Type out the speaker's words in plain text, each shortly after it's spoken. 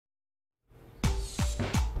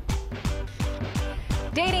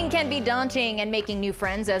Dating can be daunting, and making new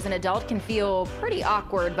friends as an adult can feel pretty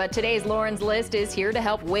awkward, but today's Lauren's List is here to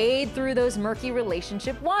help wade through those murky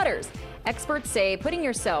relationship waters. Experts say putting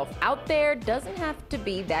yourself out there doesn't have to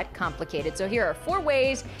be that complicated. So here are 4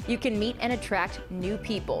 ways you can meet and attract new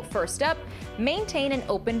people. First up, maintain an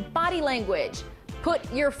open body language.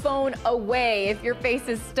 Put your phone away. If your face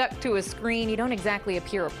is stuck to a screen, you don't exactly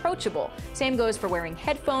appear approachable. Same goes for wearing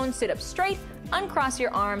headphones. Sit up straight, uncross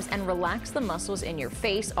your arms, and relax the muscles in your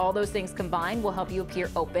face. All those things combined will help you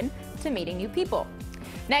appear open to meeting new people.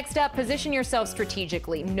 Next up, position yourself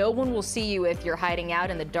strategically. No one will see you if you're hiding out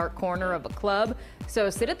in the dark corner of a club. So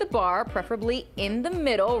sit at the bar, preferably in the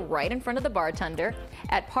middle, right in front of the bartender.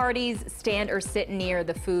 At parties, stand or sit near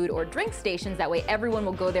the food or drink stations. That way everyone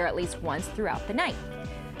will go there at least once throughout the night.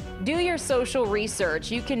 Do your social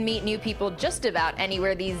research. You can meet new people just about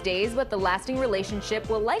anywhere these days, but the lasting relationship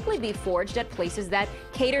will likely be forged at places that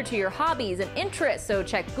cater to your hobbies and interests. So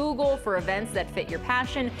check Google for events that fit your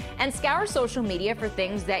passion and scour social media for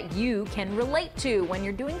things that you can relate to. When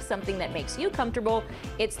you're doing something that makes you comfortable,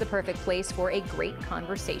 it's the perfect place for a great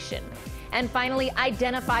conversation. And finally,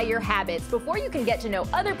 identify your habits. Before you can get to know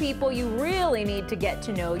other people, you really need to get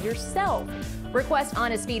to know yourself. Request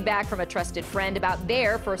honest feedback from a trusted friend about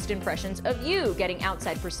their first impressions of you. Getting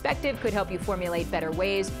outside perspective could help you formulate better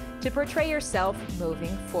ways to portray yourself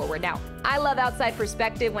moving forward. Now, I love outside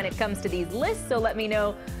perspective when it comes to these lists, so let me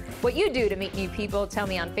know what you do to meet new people. Tell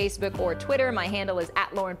me on Facebook or Twitter. My handle is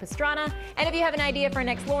 @Lauren Pastrana. And if you have an idea for our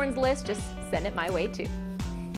next Lauren's List, just send it my way too.